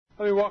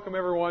Let me welcome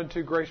everyone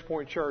to Grace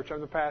Point Church.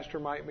 I'm the pastor,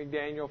 Mike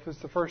McDaniel. If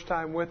it's the first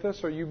time with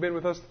us or you've been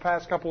with us the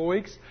past couple of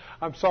weeks,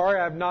 I'm sorry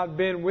I've not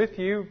been with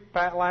you.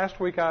 Last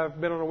week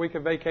I've been on a week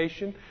of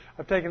vacation.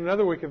 I've taken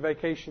another week of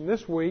vacation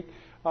this week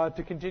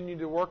to continue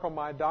to work on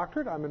my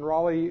doctorate. I'm in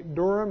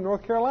Raleigh-Durham,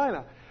 North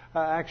Carolina,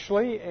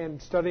 actually,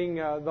 and studying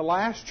the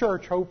last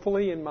church,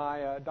 hopefully, in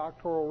my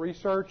doctoral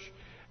research.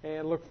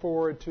 And look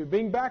forward to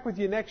being back with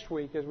you next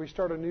week as we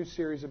start a new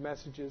series of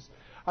messages.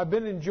 I've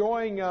been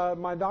enjoying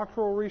my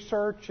doctoral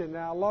research, and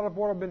a lot of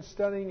what I've been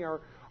studying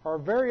are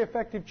very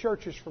effective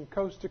churches from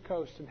coast to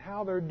coast and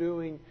how they're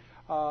doing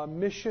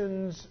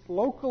missions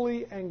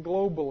locally and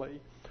globally.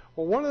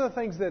 Well, one of the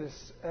things that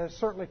has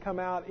certainly come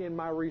out in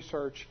my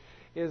research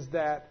is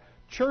that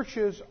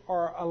churches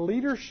are a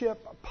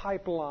leadership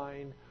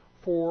pipeline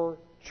for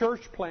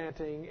church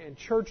planting and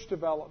church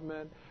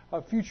development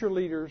of future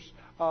leaders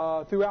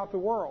throughout the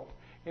world.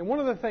 And one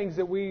of the things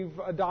that we've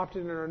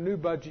adopted in our new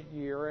budget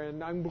year,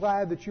 and I'm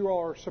glad that you all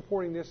are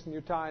supporting this in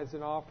your tithes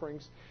and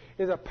offerings,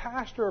 is a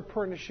pastor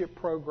apprenticeship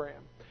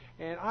program.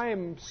 And I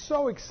am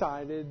so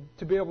excited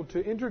to be able to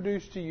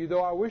introduce to you,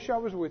 though I wish I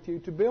was with you,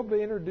 to be able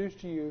to introduce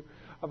to you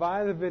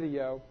via the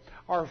video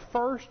our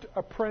first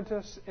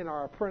apprentice in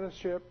our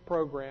apprenticeship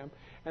program,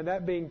 and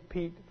that being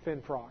Pete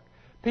Finfrock.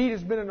 Pete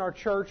has been in our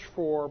church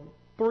for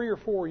 3 or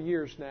 4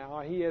 years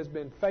now. He has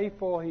been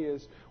faithful. He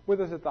is with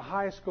us at the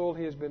high school.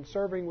 He has been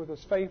serving with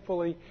us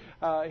faithfully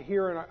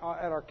here at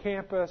our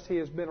campus. He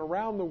has been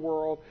around the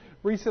world,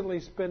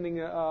 recently spending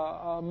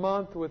a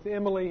month with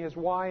Emily, his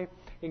wife,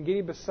 in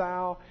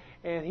Guinea-Bissau.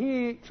 And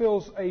he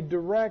feels a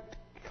direct,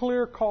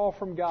 clear call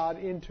from God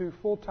into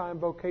full-time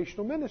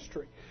vocational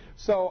ministry.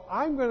 So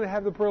I'm going to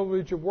have the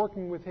privilege of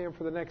working with him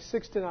for the next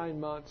 6 to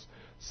 9 months,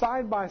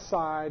 side by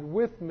side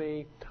with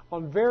me,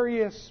 on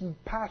various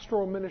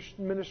pastoral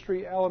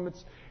ministry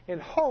elements in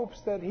hopes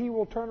that he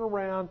will turn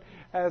around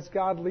as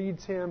God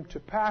leads him to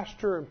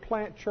pastor and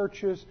plant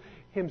churches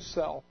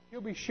himself. He'll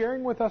be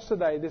sharing with us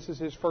today. This is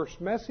his first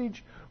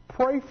message.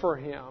 Pray for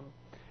him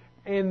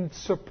and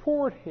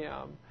support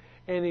him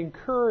and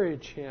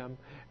encourage him,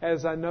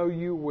 as I know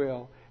you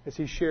will, as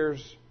he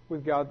shares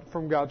with God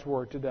from God's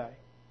Word today.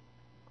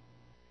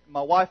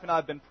 My wife and I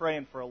have been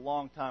praying for a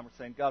long time. We're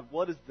saying, God,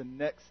 what is the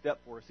next step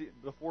for us?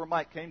 Before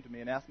Mike came to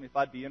me and asked me if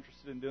I'd be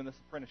interested in doing this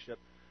apprenticeship,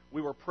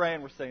 we were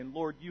praying. We're saying,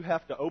 Lord, you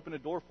have to open a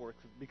door for us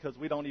because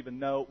we don't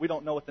know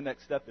what the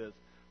next step is.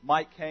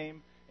 Mike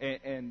came,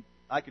 and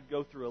I could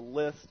go through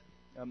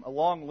a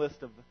long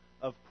list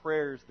of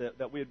prayers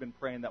that we had been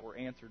praying that were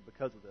answered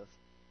because of this.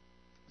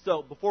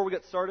 So before we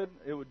get started,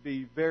 it would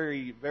be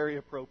very, very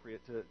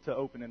appropriate to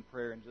open in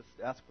prayer and just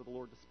ask for the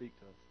Lord to speak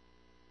to us.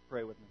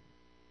 Pray with me.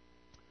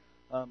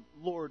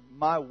 Lord,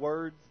 my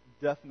words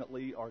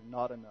definitely are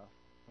not enough,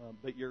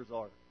 but yours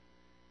are.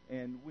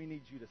 And we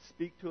need you to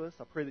speak to us.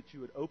 I pray that you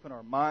would open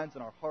our minds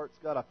and our hearts,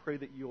 God. I pray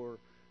that your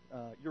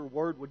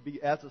word would be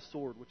as a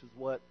sword, which is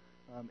what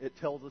it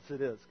tells us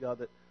it is, God,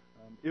 that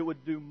it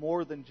would do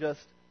more than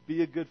just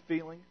be a good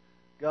feeling.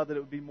 God, that it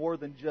would be more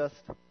than just,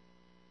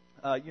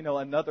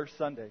 another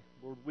Sunday.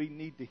 Lord, we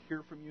need to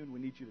hear from you, and we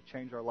need you to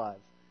change our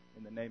lives.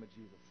 In the name of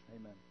Jesus,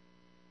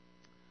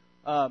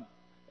 amen.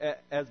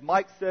 As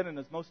Mike said, and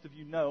as most of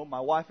you know,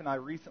 my wife and I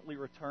recently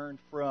returned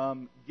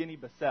from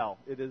Guinea-Bissau.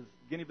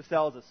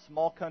 Guinea-Bissau is a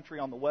small country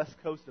on the west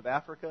coast of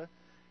Africa,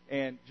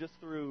 and just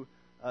through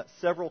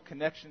several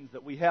connections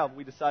that we have,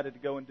 we decided to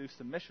go and do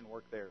some mission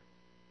work there.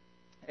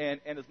 And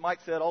as Mike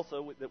said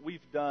also, that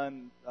we've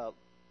done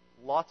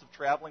lots of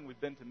traveling.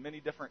 We've been to many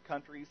different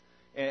countries,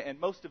 and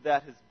most of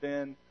that has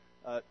been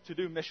to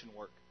do mission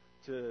work,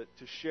 to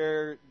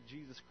share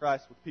Jesus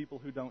Christ with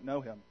people who don't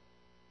know him.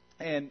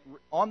 And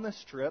on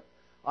this trip,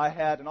 I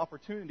had an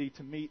opportunity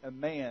to meet a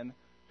man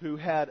who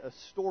had a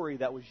story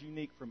that was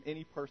unique from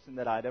any person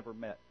that I'd ever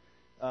met.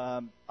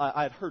 I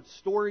had heard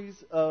stories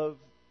of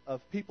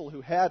people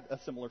who had a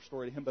similar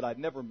story to him, but I'd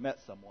never met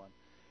someone.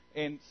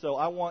 And so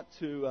I'm going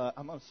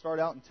to start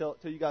out and tell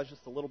you guys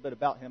just a little bit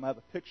about him. I have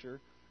a picture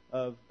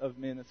of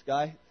me and this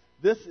guy.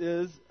 This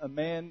is a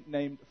man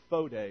named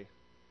Fode.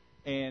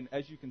 And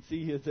as you can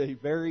see, he is a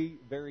very,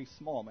 very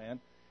small man.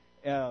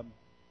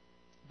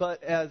 But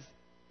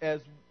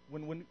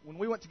when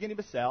we went to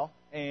Guinea-Bissau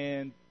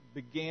and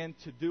began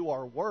to do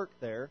our work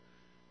there,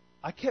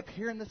 I kept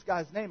hearing this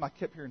guy's name. I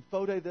kept hearing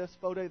Fode this,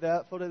 Fode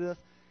that, Fode this.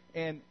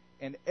 And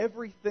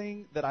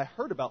everything that I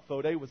heard about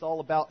Fode was all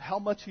about how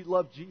much he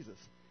loved Jesus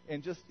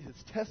and just his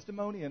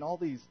testimony and all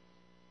these,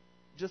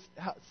 just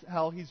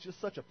how he's just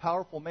such a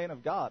powerful man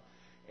of God.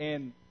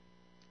 And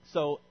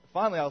so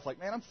finally I was like,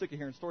 man, I'm sick of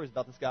hearing stories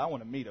about this guy. I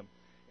want to meet him.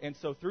 And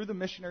so through the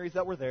missionaries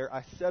that were there,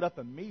 I set up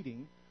a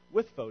meeting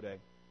with Fode.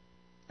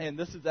 And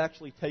this is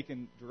actually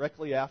taken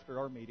directly after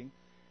our meeting.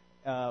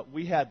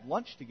 We had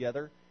lunch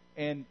together,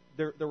 and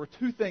there were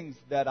two things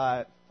that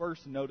I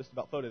first noticed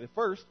about Fode. The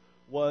first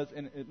was,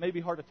 and it may be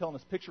hard to tell in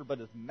this picture, but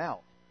his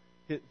mouth.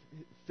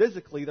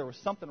 Physically, there was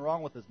something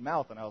wrong with his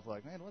mouth, and I was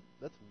like, man,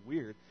 that's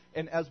weird.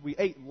 And as we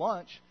ate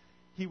lunch,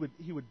 he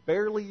would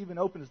barely even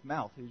open his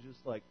mouth. He was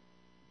just like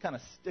kind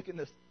of sticking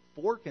this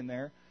fork in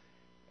there.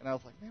 And I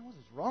was like, man, what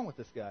is wrong with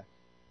this guy?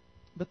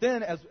 But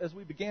then as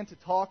we began to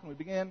talk and we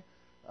began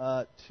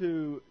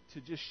to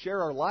just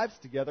share our lives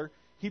together,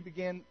 he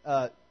began,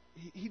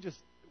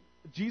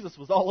 Jesus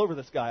was all over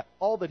this guy.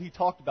 All that he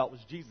talked about was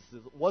Jesus.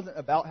 It wasn't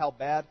about how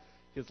bad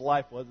his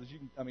life was.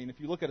 If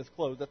you look at his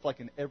clothes, that's like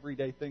an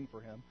everyday thing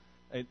for him.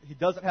 And he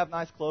doesn't have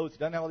nice clothes. He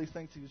doesn't have all these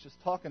things. He was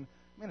just talking,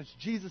 man, it's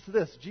Jesus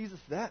this, Jesus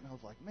that. And I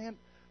was like, man,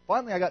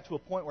 finally I got to a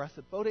point where I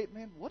said, Fode,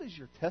 man, what is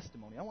your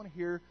testimony? I want to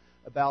hear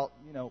about,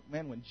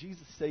 man, when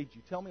Jesus saved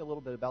you. Tell me a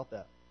little bit about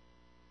that.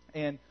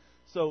 And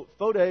so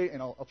Fode,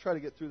 and I'll try to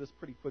get through this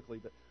pretty quickly,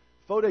 but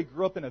Fode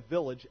grew up in a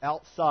village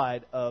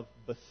outside of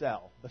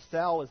Bissau.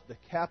 Bissau is the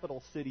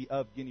capital city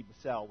of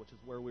Guinea-Bissau, which is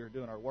where we were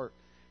doing our work.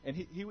 And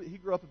he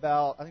grew up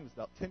about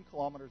 10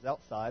 kilometers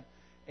outside,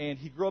 and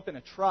he grew up in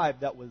a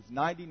tribe that was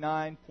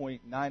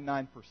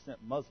 99.99%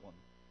 Muslim.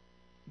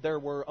 There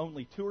were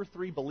only 2 or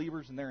 3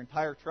 believers in their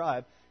entire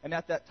tribe, and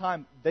at that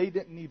time, they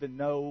didn't even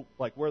know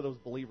where those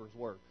believers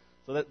were.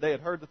 So that they had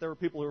heard that there were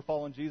people who were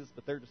following Jesus,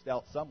 but they're just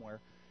out somewhere.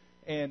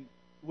 And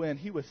when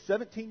he was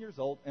 17 years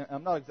old, and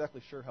I'm not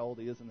exactly sure how old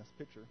he is in this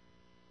picture,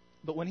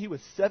 but when he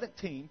was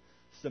 17,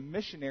 some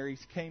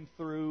missionaries came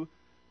through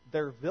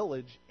their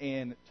village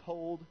and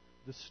told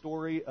the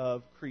story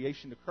of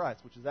creation to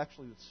Christ, which is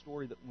actually the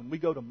story that when we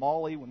go to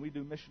Mali, when we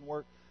do mission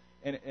work,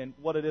 and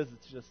what it is,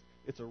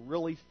 it's a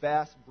really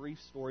fast, brief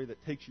story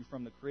that takes you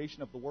from the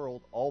creation of the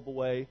world all the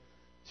way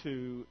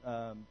to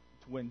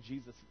when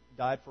Jesus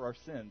died for our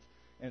sins.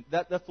 And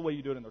that's the way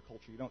you do it in their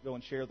culture. You don't go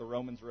and share the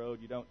Romans road.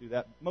 You don't do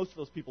that. Most of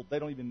those people, they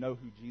don't even know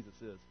who Jesus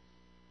is.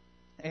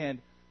 And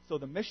so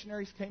the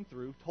missionaries came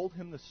through, told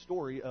him the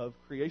story of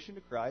creation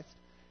to Christ,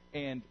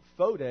 and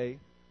Fode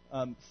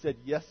said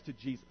yes to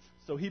Jesus.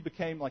 So he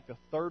became like the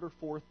 3rd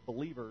or 4th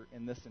believer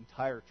in this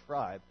entire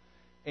tribe.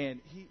 And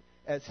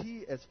as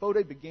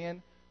Fode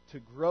began to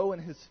grow in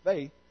his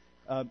faith,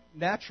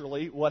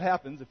 naturally, what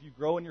happens if you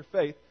grow in your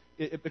faith,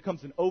 it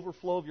becomes an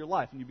overflow of your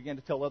life, and you begin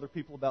to tell other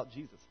people about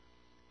Jesus.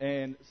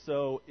 And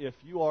so if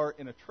you are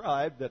in a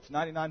tribe that's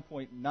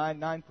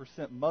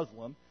 99.99%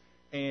 Muslim,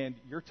 and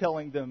you're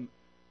telling them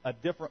a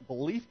different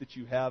belief that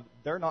you have,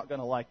 they're not going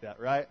to like that,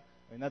 right?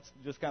 I mean, that's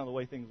just kind of the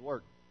way things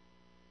work.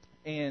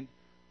 And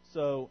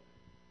so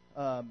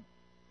Fode's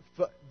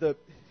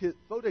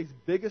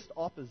biggest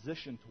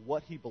opposition to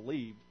what he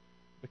believed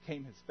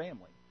became his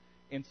family.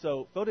 And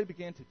so Fode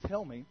began to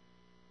tell me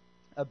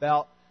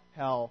about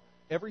how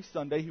every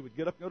Sunday he would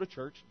get up and go to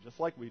church, just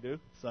like we do,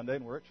 Sunday,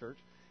 and we're at church.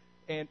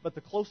 But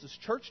the closest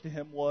church to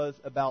him was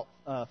about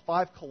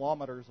 5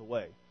 kilometers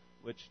away,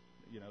 which,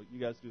 you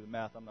guys do the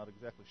math. I'm not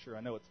exactly sure. I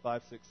know it's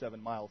 5, 6,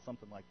 7 miles,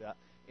 something like that.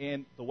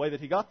 And the way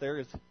that he got there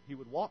is he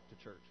would walk to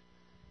church.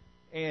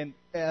 And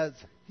as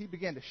he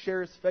began to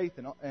share his faith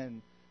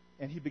and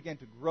he began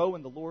to grow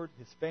in the Lord,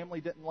 his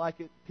family didn't like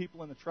it.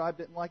 People in the tribe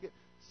didn't like it.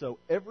 So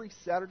every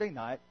Saturday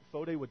night,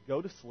 Fode would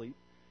go to sleep,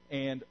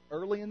 and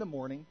early in the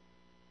morning,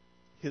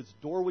 his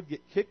door would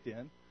get kicked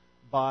in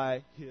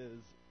by his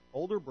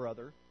older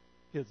brother,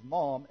 his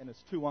mom, and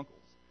his 2 uncles.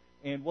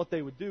 And what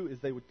they would do is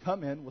they would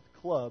come in with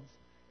clubs,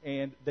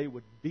 and they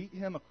would beat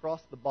him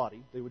across the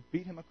body. They would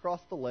beat him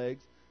across the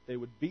legs. They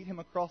would beat him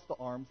across the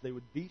arms. They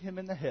would beat him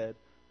in the head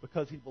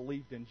because he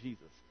believed in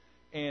Jesus.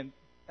 And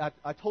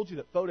I told you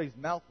that Fode's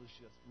mouth was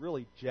just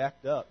really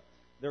jacked up.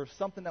 There was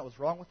something that was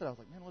wrong with it. I was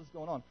like, man, what is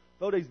going on?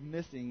 Fode's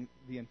missing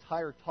the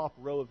entire top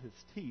row of his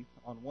teeth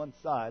on one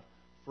side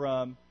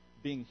from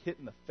being hit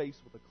in the face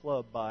with a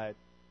club by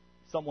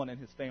someone in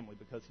his family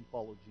because he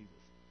followed Jesus.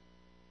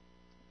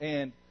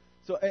 And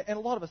so, and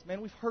a lot of us,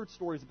 man, we've heard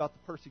stories about the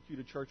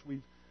persecuted church.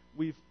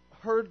 We've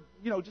heard,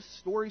 just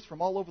stories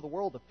from all over the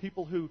world of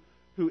people who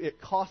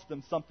it cost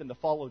them something to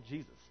follow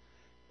Jesus.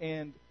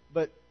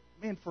 But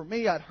man, for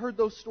me, I'd heard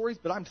those stories,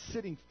 but I'm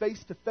sitting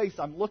face to face.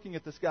 I'm looking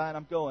at this guy and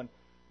I'm going,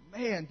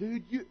 man,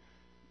 dude,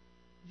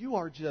 you're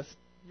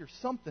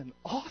something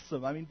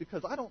awesome. I mean,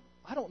 because I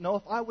don't know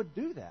if I would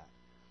do that.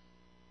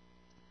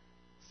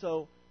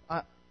 So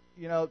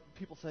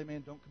people say,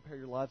 man, don't compare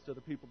your lives to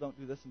other people, don't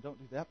do this and don't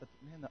do that. But,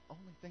 man, the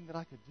only thing that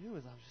I could do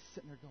is I was just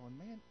sitting there going,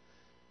 man,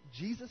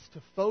 Jesus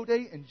to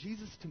Fode and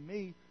Jesus to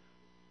me,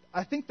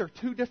 I think they're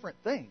 2 different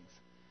things.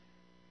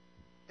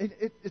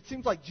 It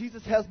seems like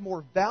Jesus has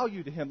more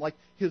value to him, like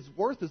his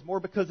worth is more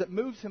because it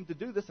moves him to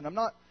do this. And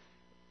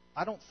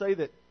I don't say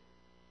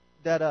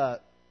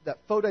that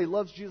Fode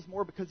loves Jesus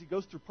more because he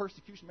goes through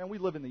persecution. Man, we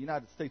live in the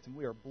United States and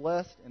we are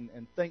blessed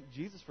and thank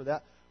Jesus for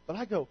that. But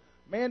I go,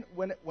 man,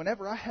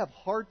 whenever I have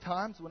hard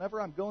times, whenever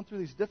I'm going through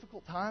these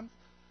difficult times,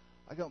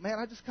 I go, man,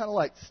 I just kind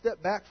of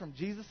step back from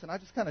Jesus and I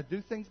just kind of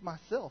do things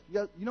myself.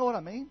 You know what I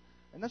mean?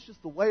 And that's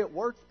just the way it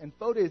works. And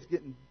Fode is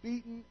getting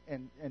beaten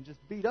and just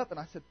beat up. And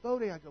I said,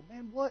 Fode, I go,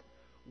 man,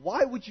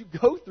 why would you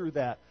go through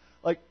that?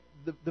 Like,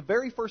 the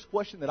very first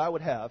question that I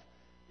would have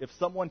if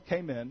someone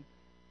came in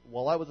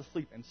while I was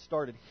asleep and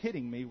started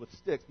hitting me with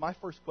sticks, my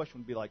first question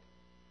would be like,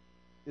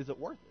 is it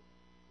worth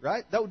it?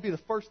 Right? That would be the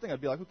first thing.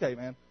 I'd be like, okay,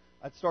 man.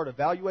 I'd start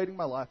evaluating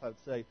my life. I would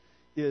say,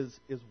 is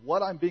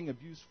what I'm being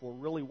abused for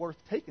really worth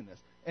taking this?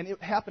 And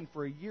it happened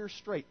for a year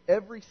straight.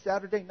 Every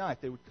Saturday night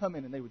they would come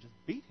in and they would just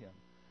beat him.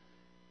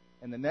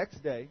 And the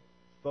next day,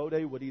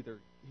 Fode would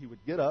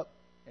get up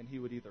and he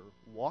would either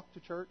walk to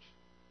church,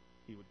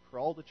 he would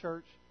crawl to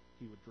church,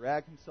 he would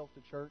drag himself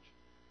to church.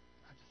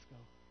 I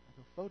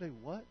go, Fode,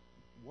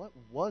 what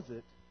was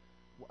it?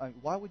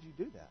 Why would you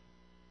do that?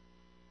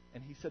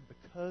 And he said,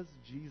 because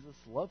Jesus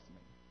loves me.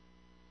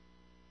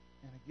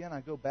 And again,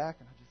 I go back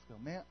and I just go,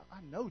 man, I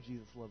know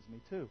Jesus loves me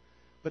too.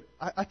 But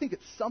I think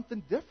it's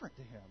something different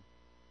to him.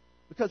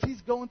 Because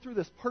he's going through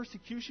this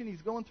persecution,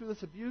 he's going through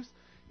this abuse.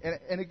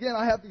 And again,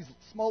 I have these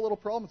small little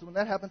problems. When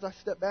that happens, I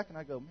step back and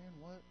I go, man,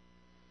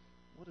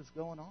 what is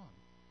going on?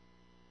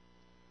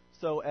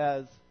 So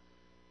as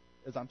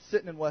I'm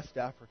sitting in West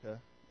Africa,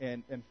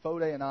 and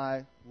Fode and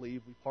I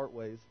leave, we part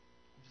ways,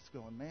 I'm just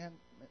going, man,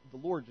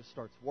 the Lord just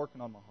starts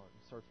working on my heart.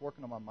 He starts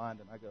working on my mind,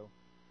 and I go,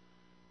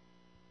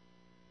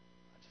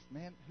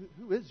 man,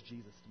 who is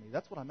Jesus to me?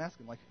 That's what I'm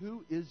asking. Like,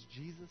 who is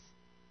Jesus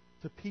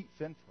to Pete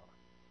Finfrock?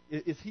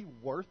 Is he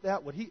worth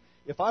that?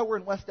 If I were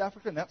in West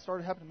Africa and that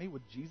started happening to me,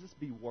 would Jesus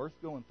be worth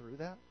going through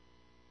that?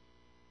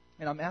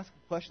 And I'm asking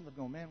questions. I'm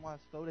going, man, why is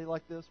Fode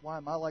like this? Why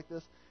am I like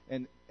this?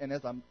 And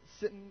as I'm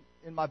sitting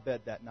in my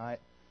bed that night,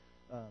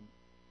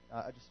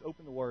 I just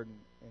open the Word,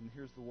 and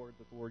here's the word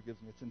that the Lord gives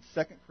me. It's in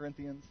 2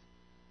 Corinthians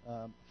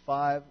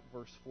 5,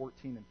 verse 14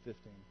 and 15.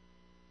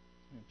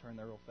 I'm going to turn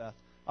there real fast.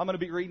 I'm going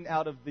to be reading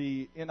out of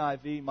the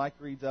NIV. Mike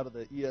reads out of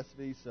the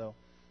ESV, so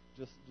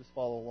just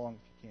follow along if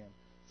you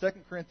can. 2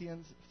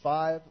 Corinthians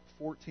 5,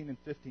 14 and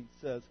 15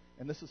 says,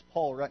 and this is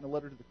Paul writing a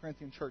letter to the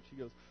Corinthian church. He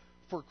goes,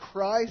 for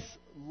Christ's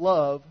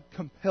love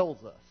compels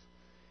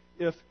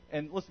us.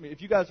 And listen to me,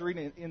 if you guys are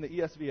reading it in the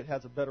ESV, it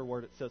has a better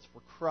word. It says,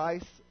 for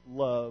Christ's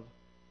love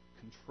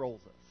controls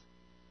us.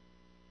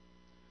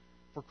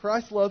 For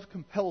Christ's love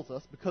compels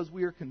us because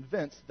we are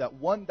convinced that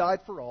one died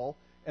for all,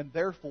 and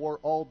therefore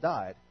all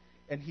died.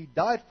 And he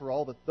died for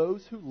all, that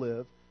those who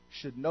live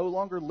should no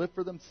longer live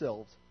for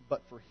themselves,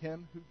 but for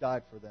him who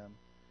died for them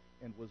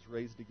and was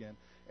raised again.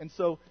 And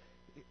so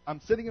I'm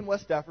sitting in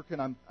West Africa,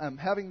 and I'm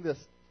having this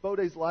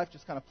Fode's life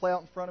just kind of play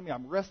out in front of me.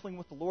 I'm wrestling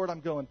with the Lord.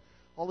 I'm going,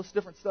 all this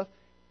different stuff.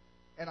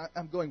 And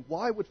I'm going,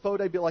 why would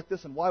Fode be like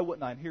this, and why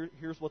wouldn't I? And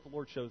here's what the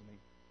Lord shows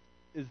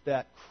me, is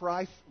that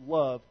Christ's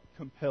love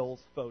compels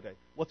Fode.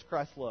 What's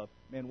Christ's love?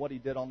 Man, what he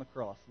did on the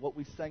cross. What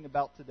we sang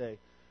about today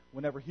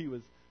whenever he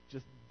was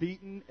just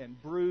beaten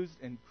and bruised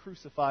and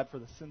crucified for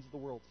the sins of the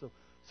world.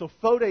 So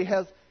Fode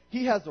has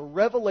a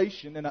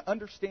revelation and an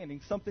understanding,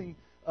 something,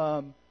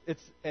 and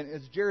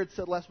as Jared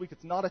said last week,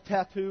 it's not a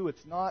tattoo,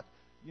 it's not,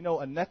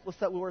 a necklace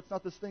that we wear, it's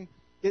not this thing.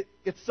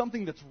 It's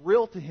something that's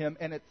real to him,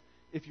 and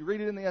if you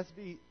read it in the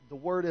SV, the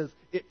word is,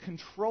 it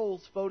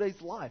controls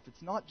Fode's life.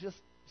 It's not just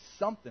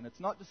something. It's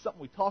not just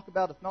something we talk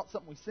about. It's not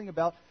something we sing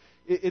about.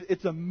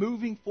 It's a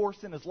moving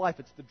force in his life.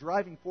 It's the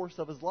driving force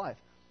of his life.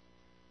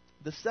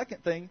 The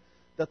second thing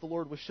that the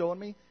Lord was showing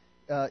me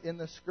in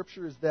this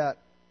scripture is that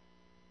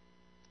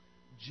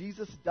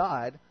Jesus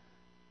died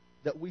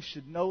that we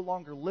should no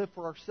longer live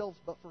for ourselves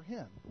but for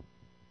him.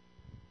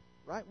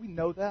 Right? We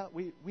know that.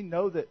 We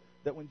know that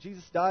when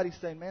Jesus died, he's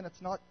saying, man,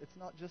 it's not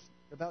just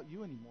about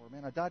you anymore.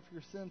 Man, I died for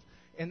your sins.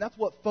 And that's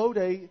what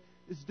Fode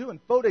is doing.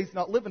 Fode's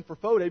not living for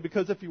Fode,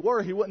 because if he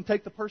were, he wouldn't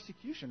take the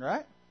persecution,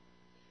 right?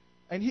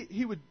 And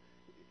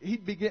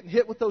he'd be getting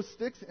hit with those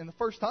sticks, and the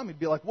first time he'd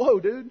be like, whoa,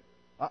 dude,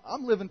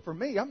 I'm living for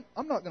me.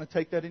 I'm not going to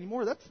take that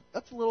anymore.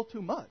 That's a little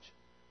too much.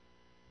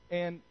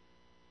 And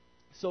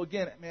so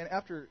again, man,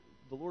 after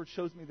the Lord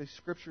shows me these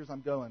scriptures,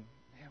 I'm going,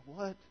 man,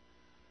 what?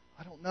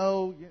 I don't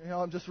know.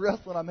 I'm just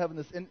wrestling. I'm having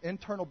this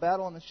internal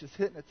battle, and it's just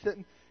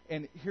hitting.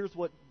 And here's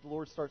what the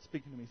Lord starts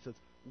speaking to me. He says,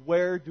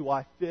 where do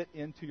I fit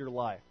into your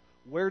life?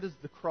 Where does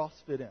the cross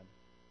fit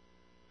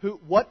in?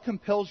 What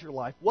compels your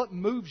life? What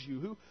moves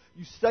you?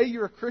 You say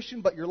you're a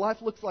Christian, but your life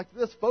looks like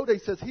this. Fode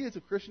says he is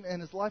a Christian,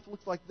 and his life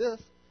looks like this.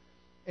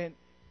 And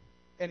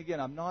again,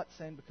 I'm not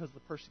saying because of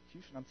the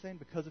persecution. I'm saying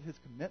because of his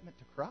commitment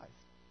to Christ.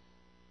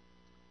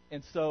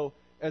 And so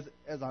as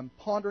I'm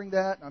pondering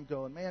that, and I'm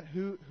going, man,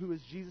 who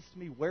is Jesus to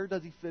me? Where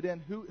does he fit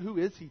in? Who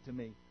is he to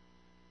me?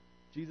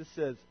 Jesus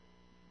says,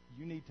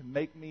 you need to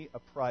make me a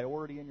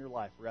priority in your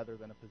life rather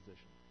than a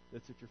position.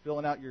 That's if you're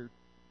filling out your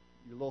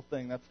little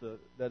thing, that is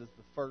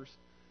the first.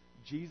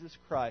 Jesus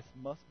Christ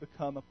must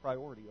become a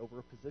priority over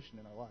a position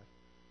in our life.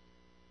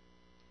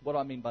 What do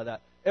I mean by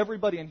that?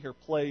 Everybody in here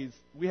plays.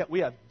 We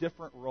have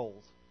different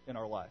roles in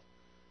our life.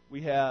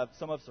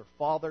 Some of us are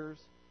fathers,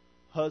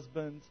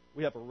 husbands.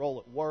 We have a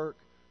role at work.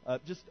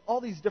 Just all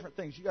these different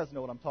things. You guys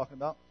know what I'm talking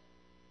about.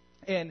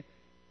 And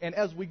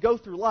as we go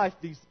through life,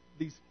 these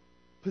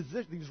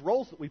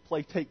roles that we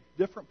play take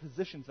different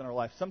positions in our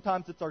life.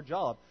 Sometimes it's our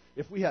job.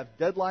 If we have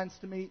deadlines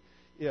to meet,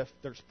 if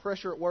there's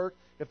pressure at work,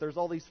 if there's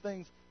all these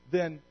things,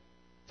 then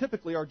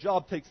typically our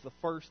job takes the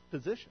first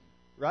position,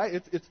 right?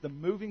 It's the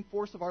moving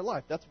force of our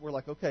life. That's where,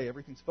 like, okay,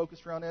 everything's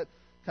focused around it.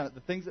 Kind of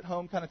the things at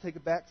home kind of take a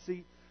back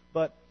seat.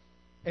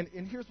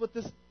 And here's what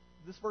this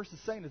this verse is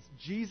saying is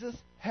Jesus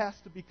has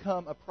to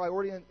become a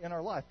priority in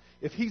our life.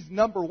 If He's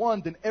number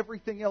one, then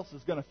everything else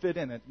is going to fit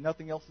in it.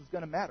 Nothing else is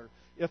going to matter.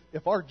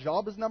 If our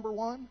job is number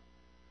one,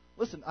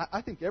 listen,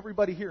 I think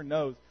everybody here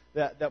knows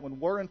that when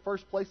we're in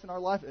first place in our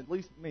life, at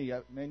least me,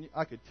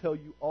 I could tell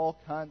you all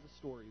kinds of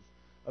stories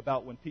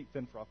about when Pete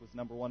Finfrock was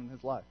number one in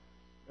his life,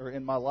 or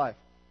in my life.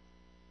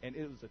 And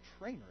it was a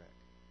train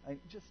wreck.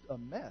 Just a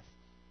mess.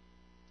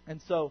 And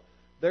so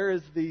there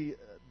is the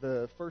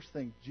first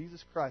thing.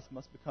 Jesus Christ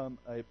must become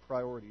a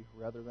priority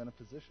rather than a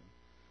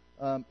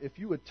position. If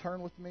you would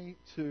turn with me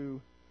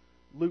to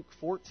Luke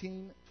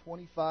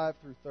 14:25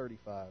 through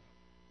 35.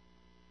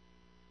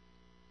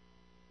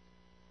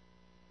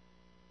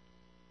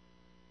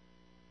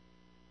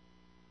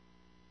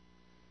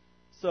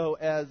 So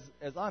as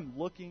I'm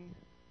looking,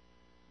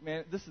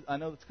 man, I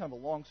know it's kind of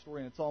a long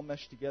story and it's all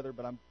meshed together,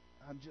 but I'm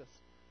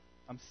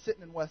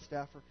sitting in West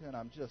Africa and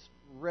I'm just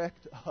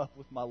wrecked up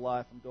with my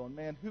life. I'm going,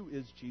 man, who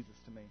is Jesus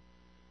to me?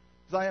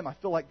 Because I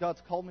feel like God's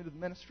called me to the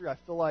ministry. I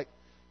feel like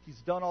He's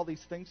done all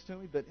these things to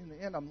me, but in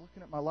the end, I'm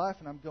looking at my life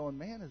and I'm going,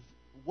 man,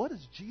 what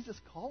is Jesus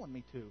calling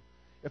me to?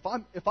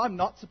 If I'm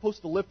not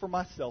supposed to live for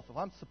myself, if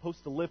I'm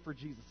supposed to live for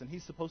Jesus and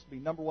He's supposed to be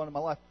number one in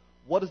my life,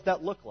 what does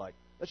that look like?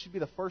 That should be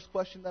the first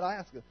question that I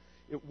ask.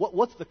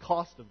 What's the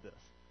cost of this?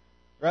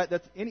 Right?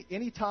 That's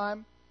any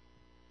time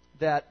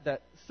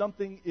that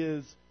something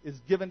is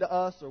given to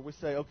us, or we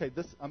say, okay,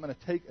 I'm going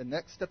to take a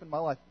next step in my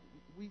life.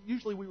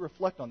 We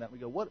reflect on that. We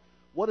go,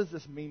 what does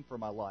this mean for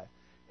my life?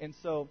 And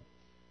so,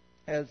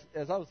 as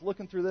I was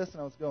looking through this,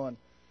 and I was going,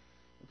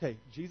 okay,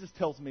 Jesus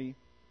tells me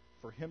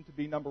for Him to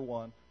be number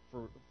one,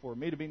 for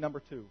me to be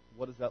number two.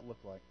 What does that look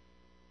like?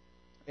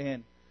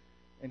 And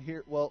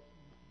here, well,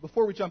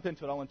 before we jump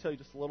into it, I want to tell you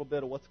just a little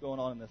bit of what's going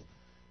on in this.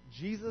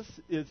 Jesus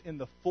is in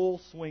the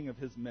full swing of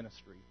His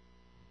ministry.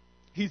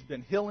 He's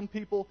been healing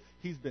people.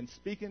 He's been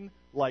speaking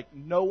like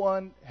no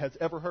one has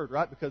ever heard,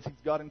 right? Because He's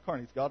God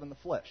incarnate. He's God in the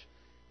flesh.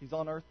 He's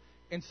on earth.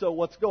 And so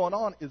what's going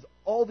on is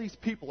all these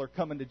people are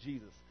coming to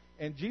Jesus.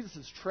 And Jesus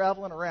is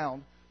traveling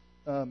around,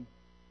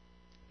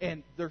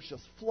 and there's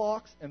just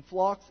flocks and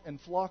flocks and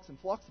flocks and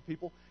flocks of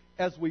people.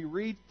 As we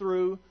read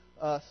through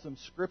some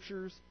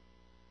scriptures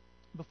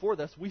before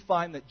this, we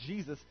find that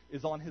Jesus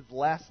is on His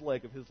last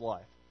leg of His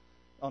life.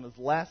 On His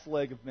last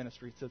leg of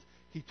ministry. It says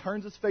He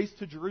turns His face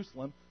to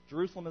Jerusalem.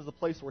 Jerusalem is a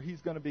place where He's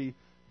going to be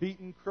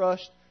beaten,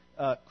 crushed,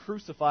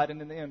 crucified,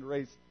 and in the end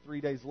raised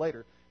 3 days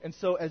later. And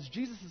so as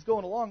Jesus is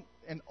going along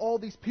and all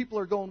these people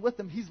are going with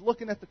Him, He's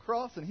looking at the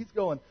cross and He's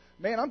going,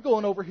 man, I'm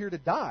going over here to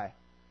die.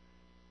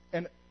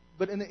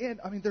 But in the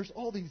end, there's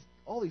all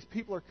these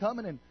people are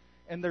coming,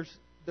 and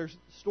there's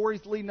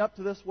stories leading up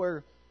to this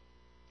where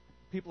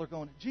people are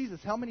going, Jesus,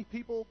 how many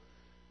people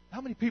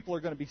are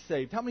going to be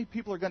saved? How many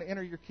people are going to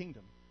enter your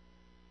kingdom?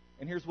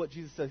 And here's what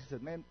Jesus says. He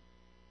said, man,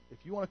 if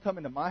you want to come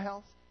into my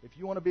house, if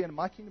you want to be in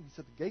my kingdom, He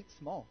said, the gate's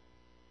small.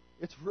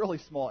 It's really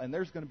small, and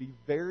there's going to be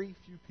very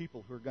few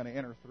people who are going to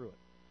enter through it.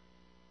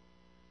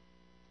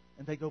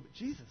 And they go, but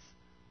Jesus,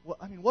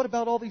 what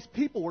about all these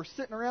people? We're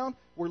sitting around,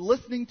 we're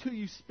listening to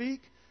you speak,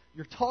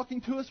 you're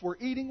talking to us, we're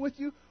eating with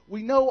you,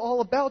 we know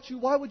all about you,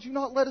 why would you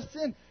not let us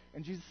in?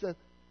 And Jesus said,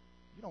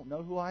 you don't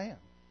know who I am.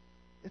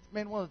 It's,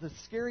 man, one of the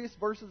scariest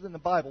verses in the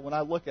Bible. When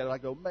I look at it, I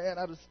go, man,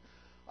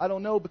 I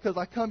don't know, because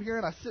I come here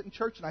and I sit in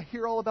church and I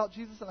hear all about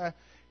Jesus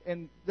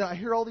and then I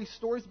hear all these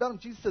stories about Him.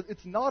 Jesus says,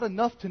 it's not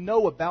enough to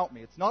know about me.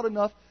 It's not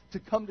enough to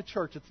come to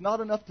church. It's not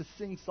enough to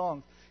sing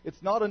songs.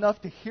 It's not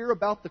enough to hear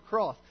about the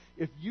cross.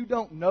 If you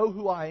don't know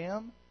who I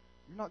am,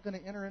 you're not going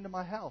to enter into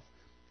my house.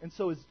 And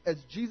so as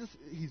Jesus,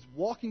 He's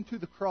walking to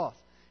the cross,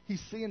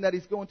 He's seeing that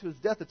He's going to His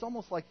death. It's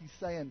almost like He's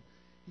saying,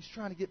 He's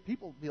trying to get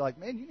people to be like,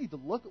 man, you need to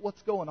look at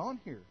what's going on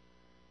here.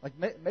 Like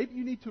maybe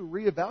you need to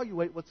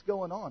reevaluate what's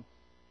going on.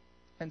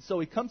 And so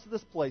He comes to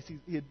this place.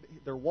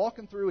 They're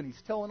walking through, and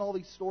He's telling all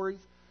these stories.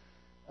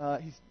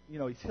 He's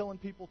healing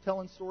people,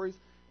 telling stories.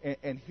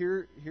 And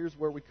here's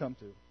where we come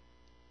to.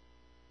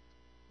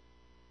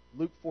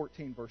 Luke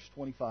 14, verse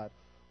 25.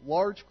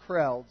 Large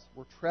crowds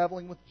were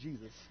traveling with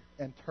Jesus,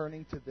 and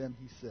turning to them,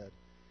 He said,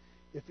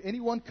 if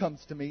anyone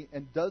comes to me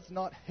and does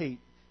not hate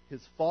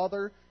his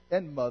father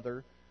and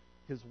mother,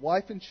 his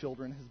wife and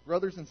children, his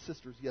brothers and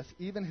sisters, yes,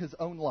 even his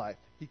own life,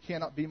 he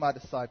cannot be my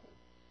disciple.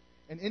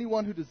 And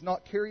anyone who does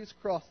not carry his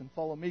cross and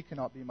follow me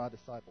cannot be my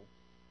disciple.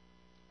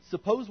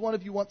 Suppose one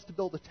of you wants to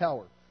build a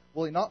tower.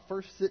 Will he not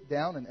first sit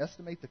down and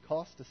estimate the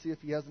cost to see if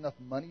he has enough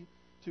money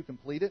to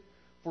complete it?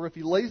 For if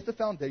he lays the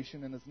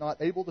foundation and is not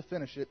able to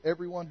finish it,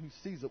 everyone who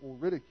sees it will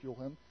ridicule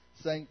him,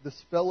 saying,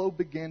 this fellow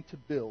began to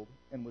build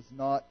and was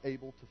not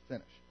able to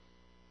finish.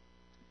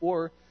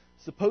 Or,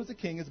 suppose a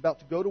king is about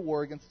to go to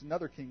war against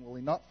another king. Will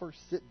he not first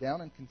sit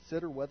down and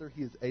consider whether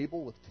he is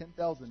able with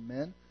 10,000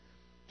 men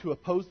to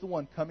oppose the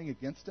one coming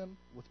against him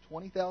with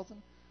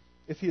 20,000?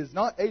 If he is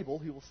not able,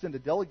 he will send a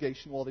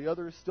delegation while the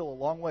other is still a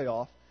long way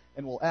off,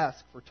 and will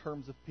ask for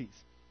terms of peace.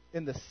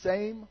 In the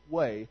same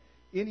way,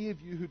 any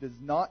of you who does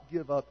not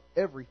give up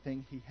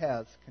everything he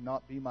has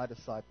cannot be my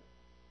disciple.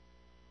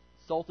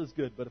 Salt is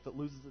good, but if it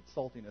loses its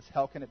saltiness,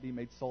 how can it be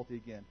made salty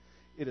again?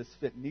 It is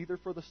fit neither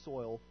for the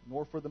soil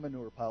nor for the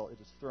manure pile. It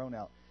is thrown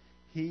out.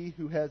 He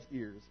who has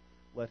ears,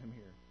 let him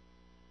hear.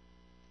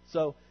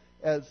 So,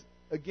 as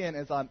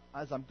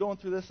I'm going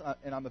through this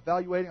and I'm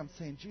evaluating, I'm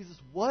saying, Jesus,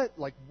 what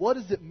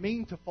does it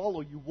mean to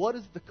follow you? What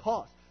is the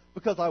cost?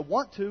 Because I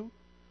want to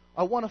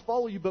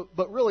follow you,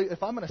 but really,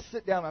 if I'm going to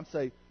sit down and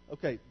say,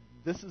 okay,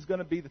 this is going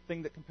to be the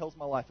thing that compels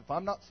my life. If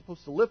I'm not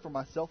supposed to live for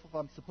myself, if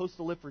I'm supposed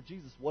to live for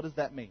Jesus, what does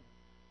that mean?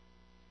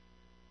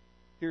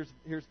 Here's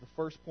the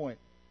first point,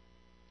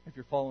 if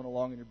you're following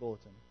along in your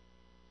bulletin.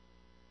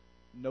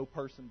 No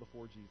person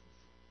before Jesus.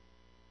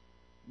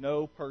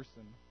 No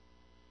person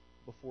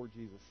before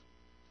Jesus.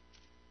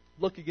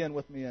 Look again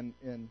with me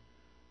in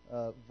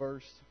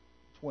verse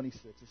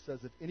 26. It says,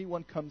 if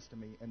anyone comes to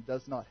me and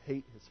does not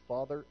hate his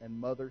father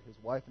and mother, his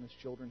wife and his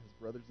children,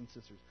 his brothers and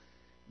sisters,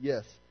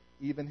 yes,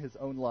 even his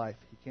own life,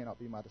 he cannot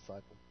be my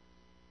disciple.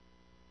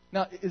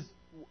 Now,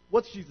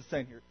 what's Jesus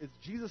saying here? Is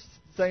Jesus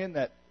saying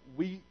that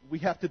we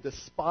have to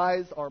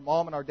despise our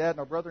mom and our dad and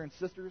our brother and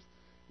sisters?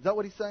 Is that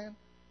what he's saying?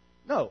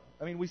 No.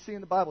 I mean, we see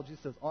in the Bible,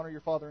 Jesus says, honor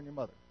your father and your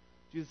mother.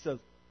 Jesus says,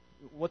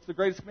 what's the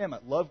greatest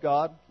commandment? Love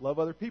God, love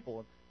other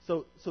people.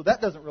 So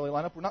that doesn't really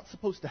line up. We're not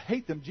supposed to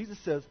hate them. Jesus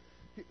says,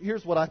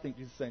 here's what I think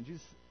Jesus is saying.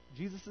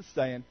 Jesus is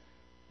saying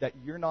that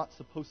you're not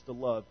supposed to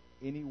love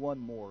anyone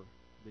more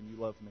than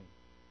you love me.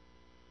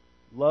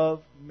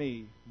 Love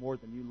me more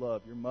than you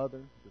love your mother,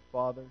 your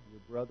father,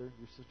 your brother,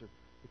 your sister.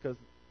 Because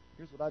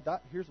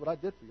here's what I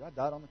did for you. I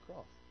died on the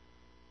cross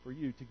for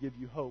you to give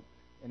you hope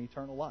and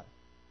eternal life.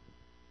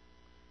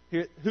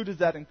 Who does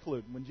that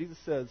include? When Jesus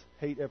says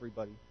hate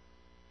everybody,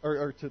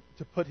 or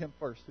to put him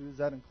first, who does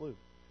that include?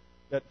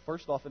 That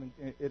first off,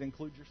 it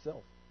includes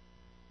yourself.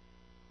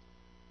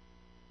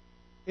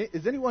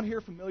 Is anyone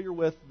here familiar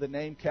with the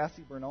name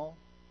Cassie Bernal?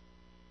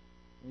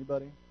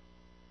 Anybody?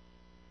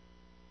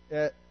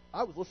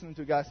 I was listening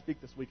to a guy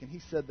speak this week, and he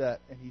said that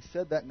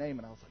name,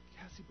 and I was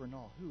like, Cassie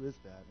Bernal, who is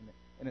that?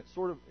 And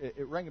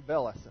it rang a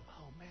bell. I said,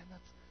 oh man,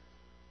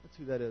 that's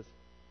who that is.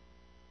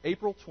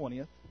 April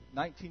 20th,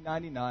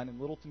 1999, in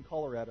Littleton,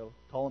 Colorado,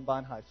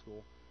 Columbine High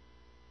School,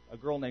 a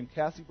girl named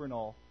Cassie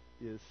Bernal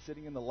is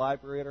sitting in the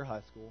library at her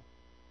high school.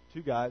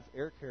 Two guys,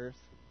 Eric Harris,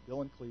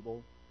 Dylan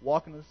Klebold,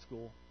 walk into the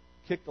school,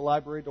 kick the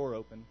library door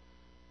open,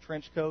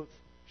 trench coats,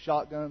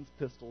 shotguns,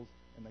 pistols,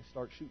 and they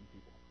start shooting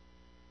people.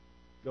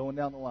 Going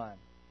down the line,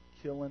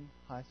 killing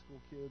high school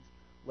kids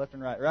left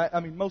and right. I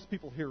mean, most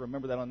people here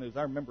remember that on the news.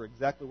 I remember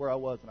exactly where I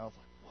was, and I was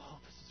like, "Whoa,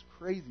 this is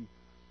crazy."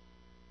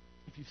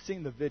 If you've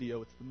seen the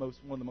video, it's one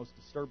of the most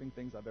disturbing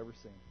things I've ever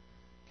seen.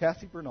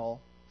 Cassie Bernal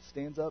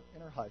stands up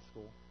in her high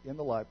school in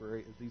the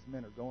library as these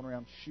men are going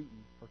around shooting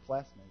her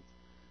classmates.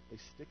 They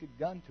stick a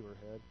gun to her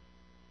head,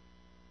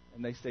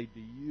 and they say,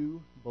 "Do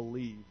you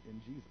believe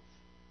in Jesus?"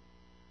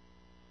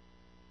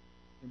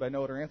 Anybody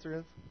know what her answer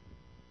is?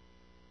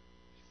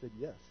 She said,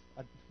 "Yes.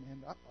 I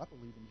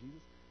believe in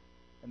Jesus."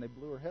 And they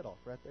blew her head off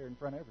right there in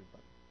front of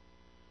everybody.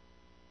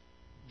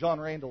 John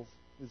Randall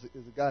is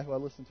a guy who I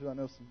listen to. I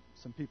know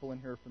some people in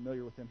here are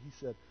familiar with him. He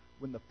said,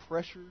 when the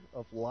pressure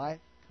of life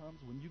comes,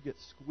 when you get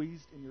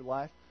squeezed in your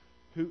life,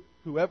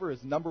 whoever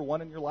is number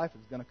one in your life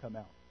is going to come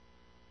out.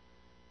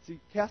 See,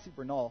 Cassie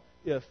Bernal,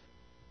 if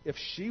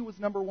she was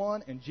number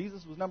one and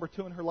Jesus was number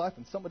two in her life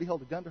and somebody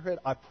held a gun to her head,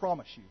 I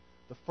promise you,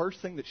 the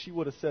first thing that she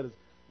would have said is,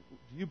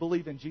 "Do you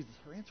believe in Jesus?"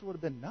 Her answer would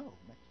have been no.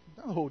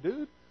 No,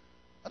 dude.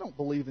 I don't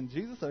believe in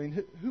Jesus. I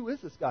mean, who is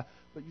this guy?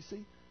 But you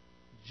see,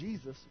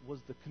 Jesus was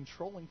the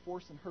controlling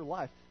force in her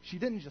life. She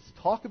didn't just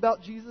talk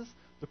about Jesus.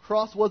 The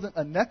cross wasn't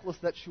a necklace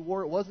that she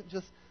wore. It wasn't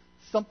just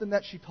something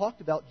that she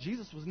talked about.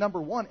 Jesus was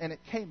number one, and it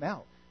came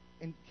out.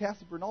 And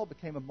Cassie Bernal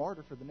became a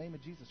martyr for the name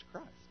of Jesus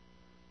Christ.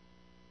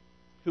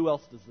 Who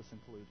else does this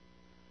include?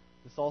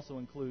 This also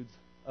includes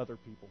other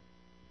people.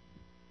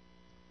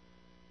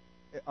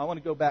 I want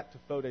to go back to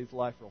Fode's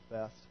life real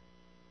fast.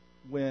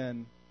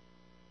 When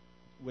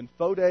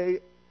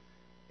Fode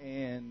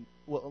and...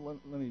 Well,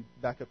 let me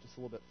back up just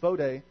a little bit.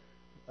 Fode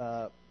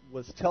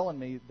was telling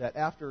me that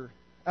after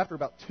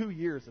about 2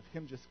 years of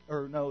him it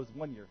was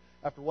 1 year.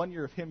 After 1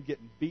 year of him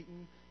getting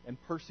beaten and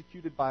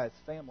persecuted by his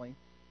family,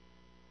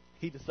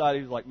 he decided,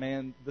 he was like,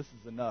 man, this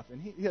is enough.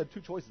 And he had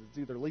two choices. It's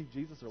either leave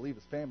Jesus or leave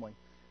his family.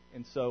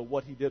 And so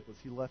what he did was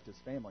he left his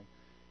family.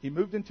 He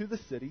moved into the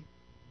city,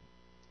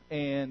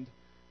 and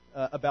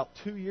about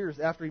 2 years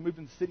after he moved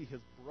into the city, his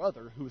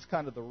brother, who was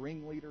kind of the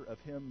ringleader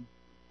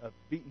of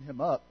beating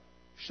him up,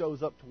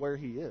 shows up to where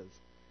he is.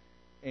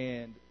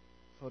 And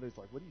Fode's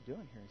like, "What are you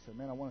doing here?" He said,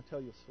 "Man, I want to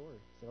tell you a story."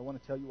 He said, "I want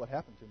to tell you what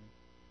happened to me."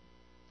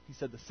 He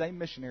said, "The same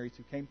missionaries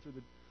who came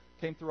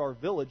through our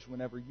village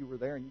whenever you were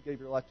there and you gave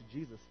your life to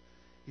Jesus,"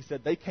 he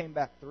said, "they came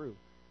back through.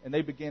 And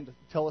they began to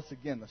tell us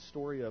again the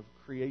story of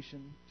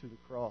creation to the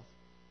cross."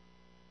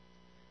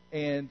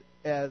 And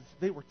as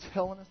they were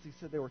telling us, he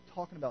said they were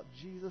talking about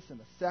Jesus and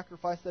the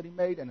sacrifice that he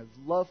made and his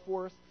love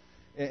for us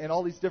and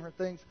all these different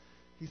things.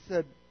 He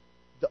said,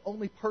 "The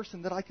only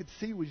person that I could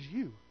see was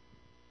you."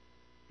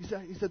 He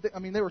said,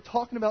 they were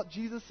talking about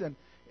Jesus and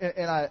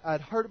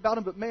I'd heard about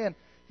him, but man,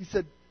 he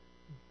said,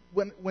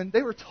 when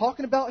they were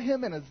talking about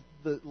him and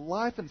the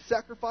life and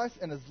sacrifice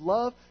and His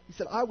love, he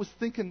said, I was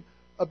thinking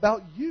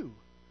about you.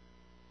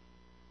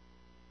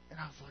 And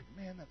I was like,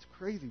 man, that's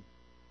crazy.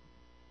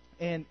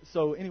 And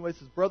so anyways,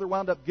 his brother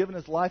wound up giving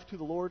his life to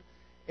the Lord.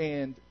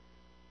 And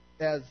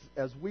as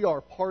we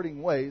are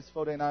parting ways,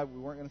 Fode and I, we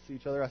weren't going to see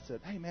each other. I said,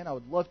 hey, man, I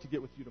would love to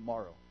get with you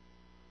tomorrow.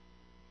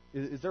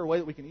 Is there a way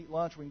that we can eat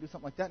lunch? We can do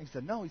something like that? And he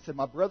said, no. He said,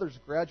 my brother's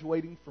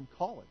graduating from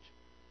college.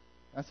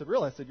 And I said,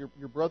 really? I said,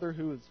 your brother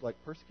who is like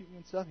persecuting you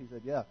and stuff? He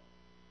said, yeah.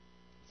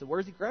 I said,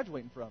 where's he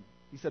graduating from?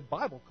 He said,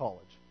 Bible college.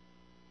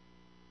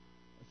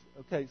 I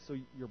said, okay, so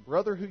your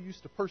brother who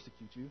used to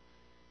persecute you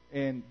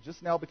and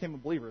just now became a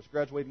believer is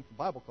graduating from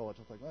Bible college.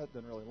 I was like, well, that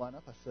doesn't really line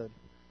up. I said,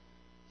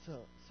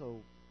 so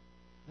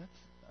that's,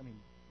 I mean,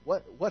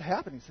 what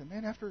happened? He said,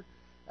 man,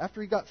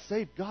 after he got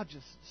saved, God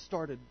just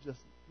started just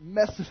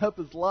messing up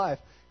his life.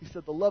 He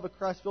said the love of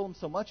Christ filled him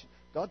so much,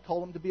 God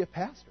called him to be a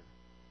pastor.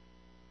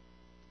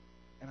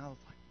 And I was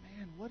like,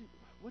 man, what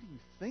do you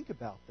think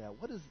about that?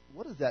 What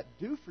does that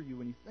do for you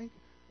when you think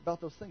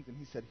about those things? And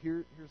he said,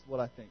 here's what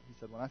I think. He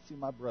said, when I see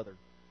my brother,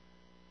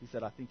 he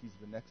said, I think he's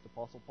the next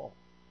Apostle Paul.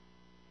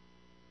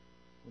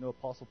 You know,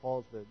 Apostle Paul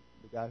is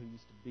the guy who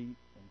used to beat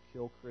and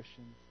kill Christians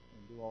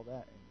and do all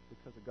that. And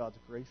because of God's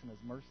grace and His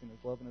mercy and His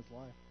love in his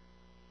life,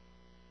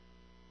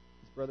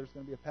 his brother's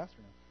going to be a pastor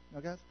now.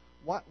 Now, guys,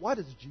 why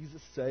does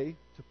Jesus say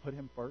to put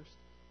Him first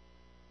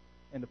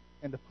and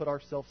to put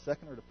ourselves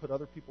second, or to put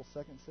other people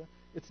second?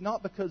 It's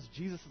not because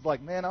Jesus is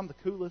like, man, I'm the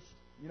coolest.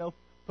 You know,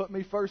 put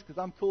me first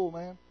because I'm cool,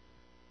 man.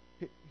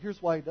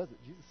 Here's why He does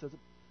it.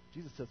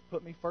 Jesus says,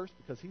 put me first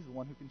because He's the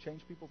one who can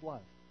change people's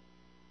lives.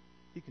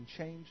 He can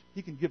change.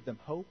 He can give them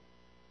hope.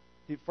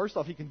 First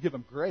off, He can give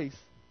them grace.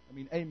 I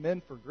mean,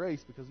 amen for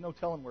grace, because no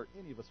telling where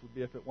any of us would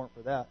be if it weren't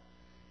for that.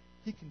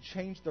 He can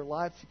change their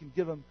lives. He can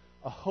give them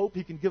a hope.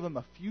 He can give them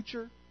a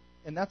future.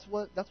 And that's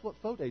what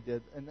Fode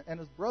did. And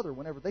his brother,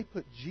 whenever they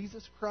put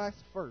Jesus Christ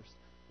first,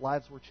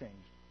 lives were changed.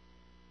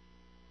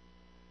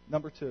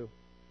 Number 2,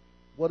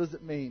 what does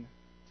it mean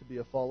to be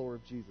a follower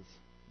of Jesus?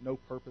 No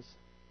purpose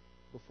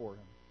before Him.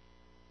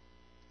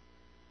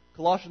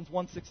 Colossians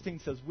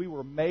 1:16 says, we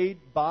were made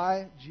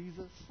by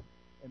Jesus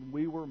and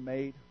we were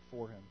made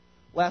for Him.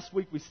 Last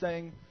week we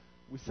sang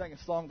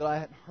a song that I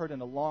hadn't heard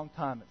in a long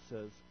time. It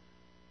says,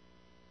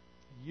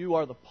 you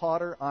are the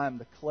potter, I am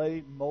the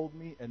clay, mold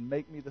me and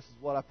make me. This is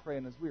what I pray.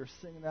 And as we were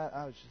singing that,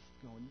 I was just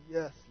going,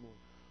 yes,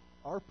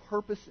 Lord. Our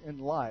purpose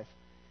in life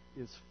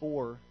is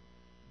for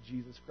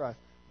Jesus Christ.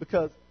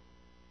 Because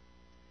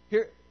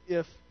here,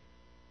 if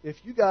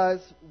you guys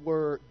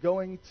were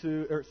going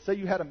to, or say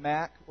you had a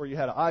Mac, or you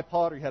had an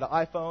iPod, or you had an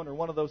iPhone, or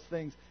one of those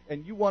things,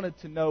 and you wanted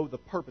to know the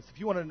purpose, if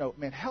you wanted to know,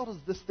 man, how does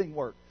this thing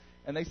work?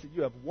 And they said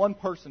you have one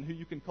person who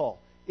you can call,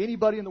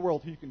 anybody in the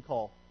world who you can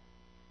call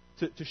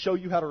to show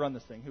you how to run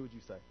this thing, who would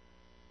you say?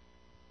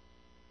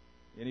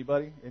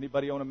 Anybody?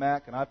 Anybody own a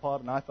Mac, an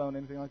iPod, an iPhone,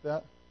 anything like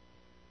that?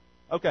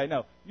 Okay,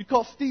 no. You'd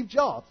call Steve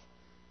Jobs.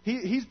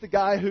 He's the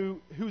guy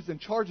who's in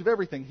charge of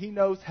everything. He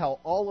knows how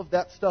all of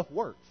that stuff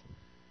works.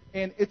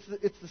 And it's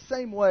the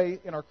same way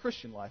in our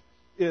Christian life.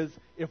 Is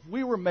if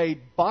we were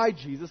made by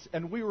Jesus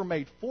and we were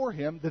made for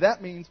Him,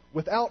 that means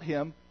without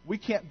Him we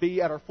can't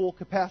be at our full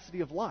capacity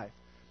of life.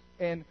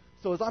 And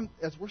so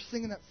as we're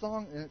singing that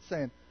song and it's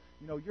saying,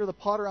 you know, you're the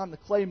potter, I'm the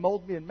clay,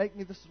 mold me and make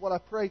me. This is what I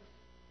pray.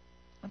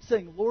 I'm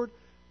saying, Lord,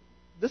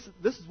 this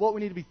is what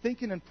we need to be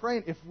thinking and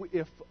praying.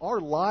 If our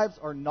lives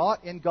are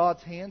not in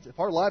God's hands, if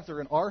our lives are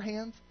in our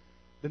hands,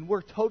 then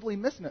we're totally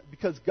missing it.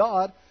 Because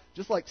God,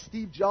 just like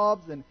Steve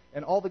Jobs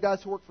and all the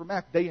guys who work for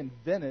Mac, they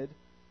invented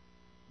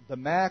the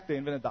Mac, they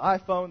invented the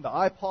iPhone, the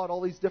iPod, all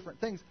these different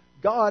things.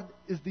 God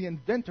is the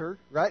inventor,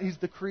 right? He's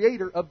the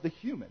creator of the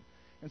human.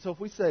 And so if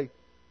we say,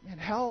 man,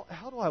 how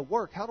do I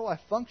work? How do I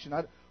function?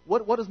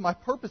 What is my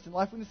purpose in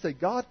life? We need to say,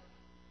 God,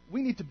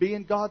 we need to be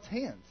in God's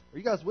hands. Are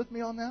you guys with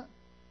me on that?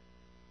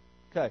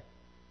 Okay.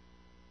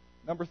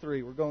 Number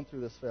 3, we're going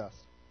through this fast.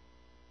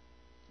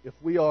 If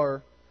we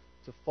are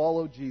to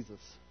follow Jesus,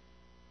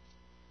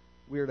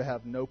 we are to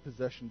have no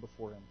possession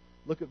before Him.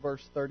 Look at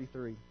verse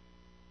 33.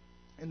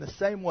 In the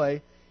same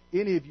way,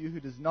 any of you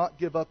who does not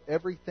give up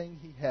everything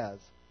he has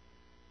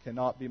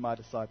cannot be my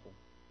disciple.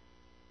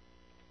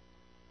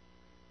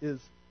 Is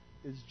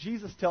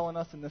Jesus telling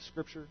us in this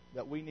scripture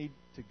that we need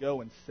to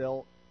go and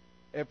sell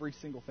every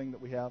single thing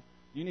that we have?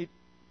 Do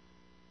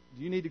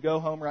you need to go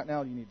home right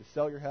now? Do you need to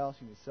sell your house?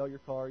 You need to sell your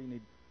car? You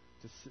need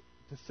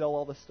to sell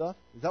all this stuff?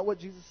 Is that what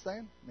Jesus is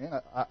saying?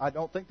 Man, I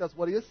don't think that's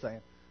what He is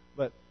saying.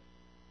 But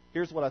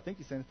here's what I think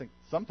He's saying. I think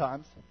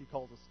sometimes He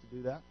calls us to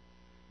do that.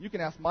 You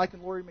can ask Mike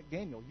and Lori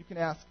McDaniel. You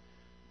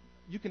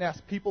can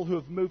ask people who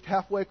have moved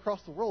halfway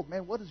across the world,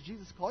 man, what does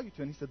Jesus call you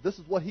to? And He said, this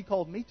is what He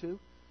called me to.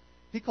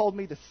 He called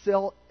me to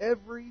sell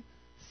every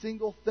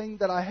single thing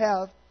that I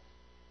have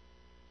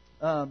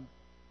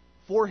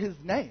for His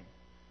name.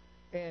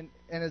 And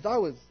as I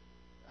was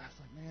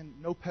like, man,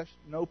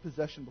 no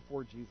possession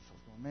before Jesus. I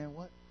was going,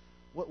 man,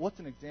 what's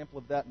an example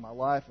of that in my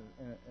life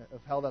and of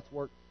how that's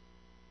worked?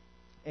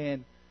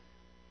 And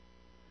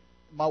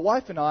my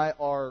wife and I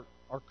are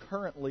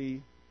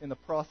currently in the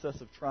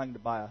process of trying to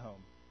buy a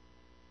home.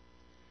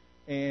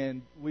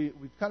 And we've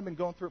kind of been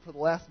going through it for the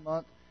last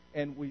month.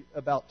 And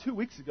about 2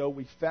 weeks ago,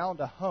 we found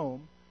a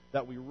home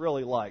that we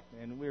really liked.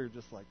 And we were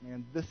just like,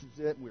 man, this is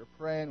it. We were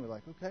praying. We're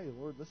like, okay,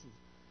 Lord,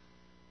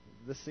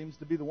 this seems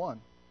to be the one.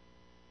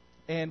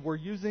 And we're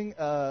using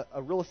a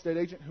real estate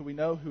agent who we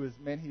know he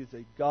is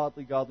a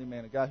godly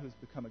man, a guy who's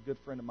become a good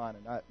friend of mine.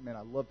 And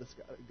I love this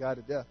guy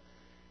to death.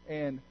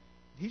 And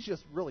he's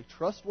just really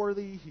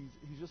trustworthy.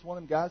 He's just one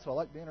of them guys who I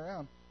like being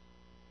around.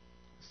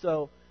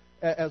 So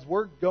as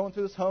we're going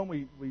through this home,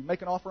 we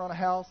make an offer on a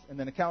house and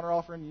then a counter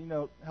offer, and you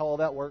know how all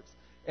that works.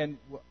 And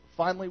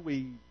finally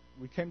we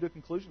came to a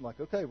conclusion, like,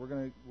 okay, we're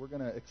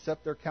gonna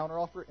accept their counter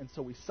offer. And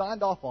so we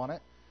signed off on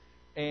it.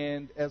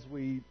 And as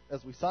we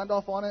signed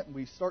off on it and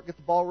we get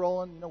the ball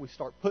rolling, we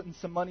start putting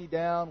some money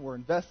down, we're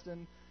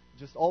investing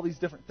just all these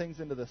different things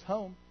into this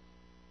home.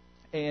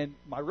 And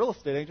my real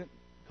estate agent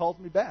calls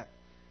me back.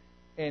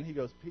 And he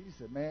goes, Pete, he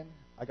said, man,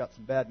 I got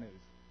some bad news.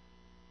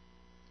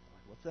 I'm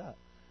like, what's that?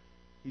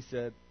 He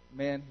said,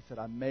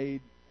 I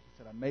made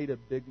a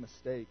big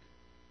mistake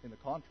in the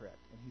contract.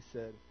 And he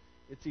said,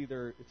 it's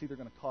either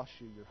going to cost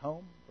you your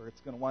home or it's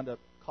going to wind up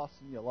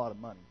costing you a lot of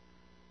money.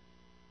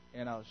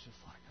 And I was just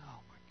like, oh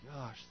my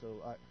gosh. So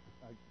I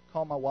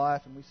call my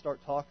wife and we start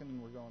talking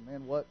and we're going,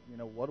 man, what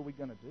are we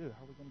going to do?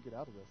 How are we going to get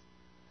out of this?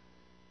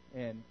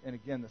 And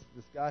again,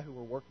 this guy who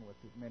we're working with,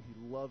 man,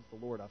 he loves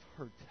the Lord. I've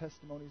heard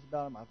testimonies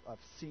about him. I've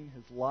seen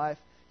his life.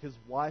 His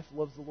wife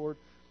loves the Lord.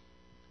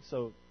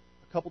 So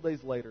a couple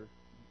days later,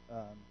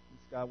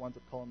 this guy winds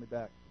up calling me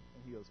back,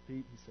 and he goes,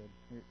 Pete, he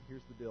said,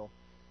 here's the deal.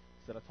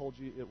 He said, I told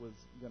you it was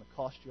going to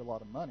cost you a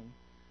lot of money,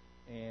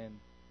 and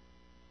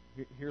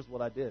here's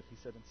what I did. He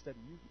said, instead of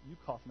you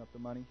coughing up the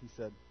money, he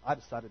said, I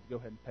decided to go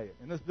ahead and pay it.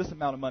 And this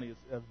amount of money is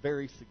a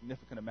very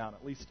significant amount,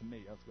 at least to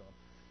me. I was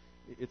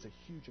going, it's a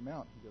huge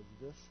amount.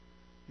 He goes,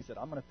 he said,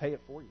 I'm going to pay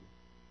it for you.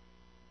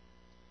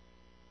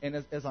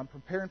 And as I'm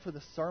preparing for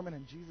the sermon,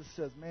 and Jesus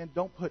says, man,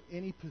 don't put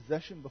any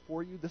possession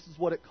before you. This is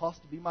what it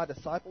costs to be my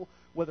disciple,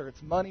 whether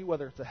it's money,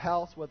 whether it's a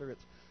house, whether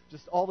it's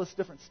just all this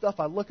different stuff.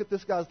 I look at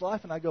this guy's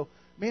life and I go,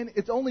 man,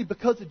 it's only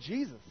because of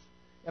Jesus.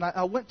 And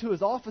I went to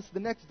his office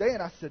the next day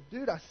and I said,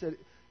 dude, it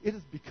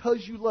is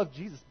because you love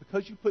Jesus,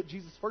 because you put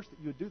Jesus first that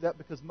you would do that,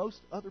 because most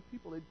other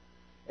people did.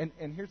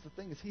 And here's the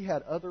thing is he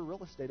had other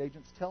real estate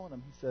agents telling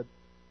him, he said,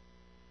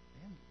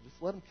 man,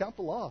 just let them count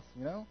the loss,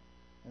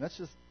 And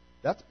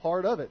that's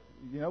part of it.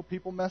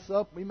 People mess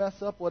up, we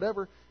mess up,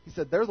 whatever. He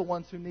said, they're the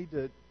ones who need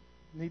to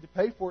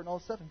pay for it and all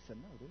this stuff. And he said,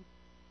 no,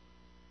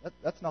 dude,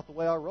 that's not the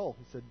way I roll.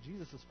 He said,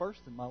 Jesus is first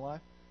in my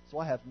life, so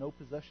I have no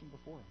possession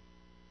before him.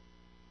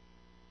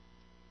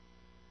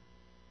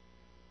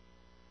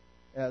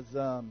 As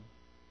I'm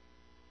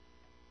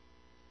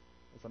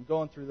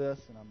going through this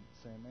and I'm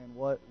saying, man,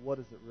 what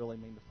does it really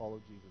mean to follow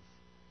Jesus?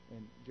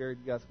 And Jared,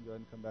 you guys can go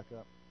ahead and come back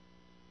up.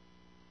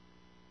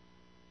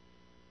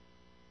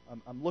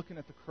 I'm looking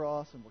at the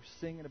cross and we're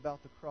singing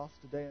about the cross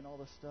today and all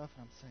this stuff.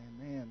 And I'm saying,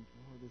 man,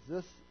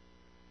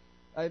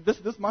 Lord, this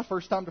is my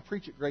first time to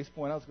preach at Grace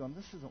Point. I was going,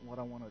 this isn't what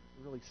I want to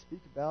really speak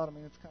about. I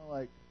mean, it's kind of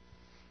like,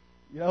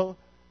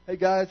 hey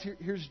guys,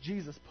 here's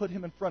Jesus. Put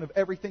him in front of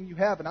everything you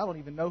have, and I don't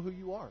even know who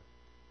you are.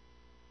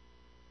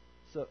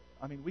 So,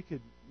 I mean, we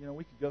could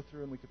go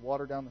through and we could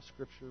water down the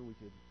Scripture.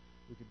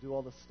 We could do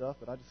all this stuff,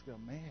 but I just go,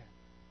 man,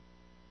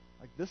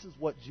 like this is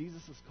what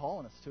Jesus is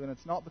calling us to, and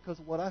it's not because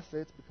of what I say;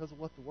 it's because of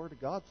what the Word of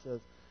God says.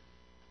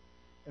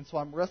 And so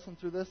I'm wrestling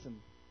through this, and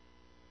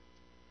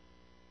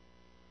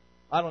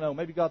I don't know.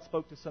 Maybe God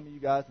spoke to some of you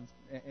guys,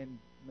 and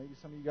maybe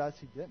some of you guys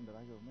He didn't. But I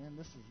go, man,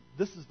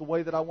 this is the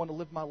way that I want to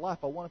live my life.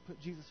 I want to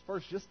put Jesus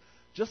first,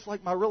 just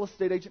like my real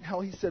estate agent.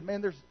 How he said,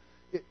 man,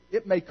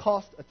 it may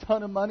cost a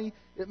ton of money.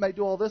 It may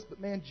do all this, but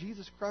man,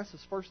 Jesus Christ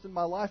is first in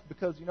my life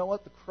because you know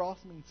what? The cross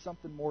means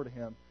something more to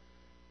Him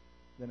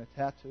than a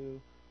tattoo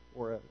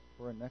or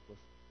a necklace.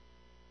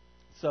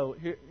 So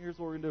here's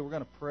what we're gonna do. We're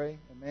gonna pray,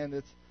 and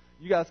man,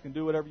 you guys can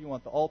do whatever you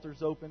want. The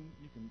altar's open.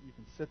 You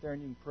can sit there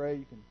and you can pray.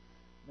 You can,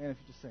 man, if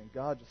you're just saying,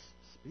 God, just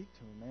speak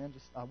to me, man.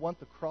 I want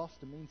the cross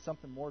to mean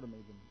something more to me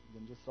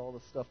than just all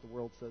the stuff the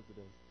world says it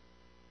is.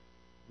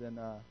 Then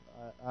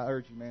I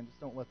urge you, man,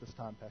 just don't let this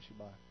time pass you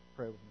by.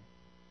 Pray with me.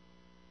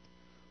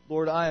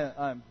 Lord, I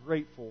am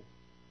grateful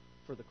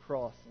for the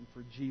cross and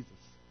for Jesus.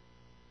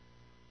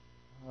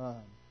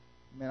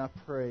 Man, I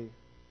pray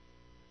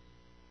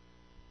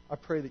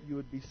that you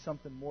would be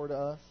something more to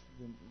us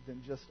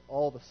than just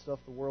all the stuff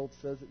the world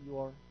says that you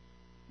are.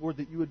 Lord,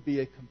 that you would be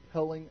a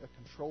compelling, a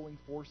controlling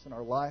force in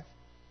our life.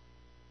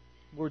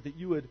 Lord, that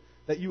you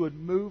would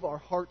move our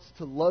hearts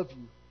to love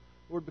you.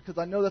 Lord, because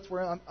I know that's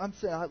where I'm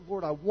saying,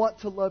 Lord, I want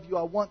to love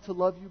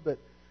you, but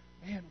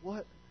man,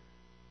 what?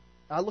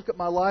 I look at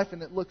my life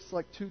and it looks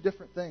like two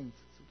different things.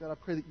 So God, I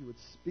pray that you would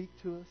speak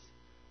to us.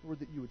 Lord,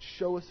 that you would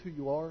show us who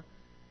you are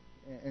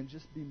and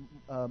just be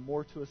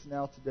more to us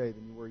now today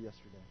than you were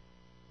yesterday.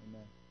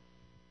 Amen.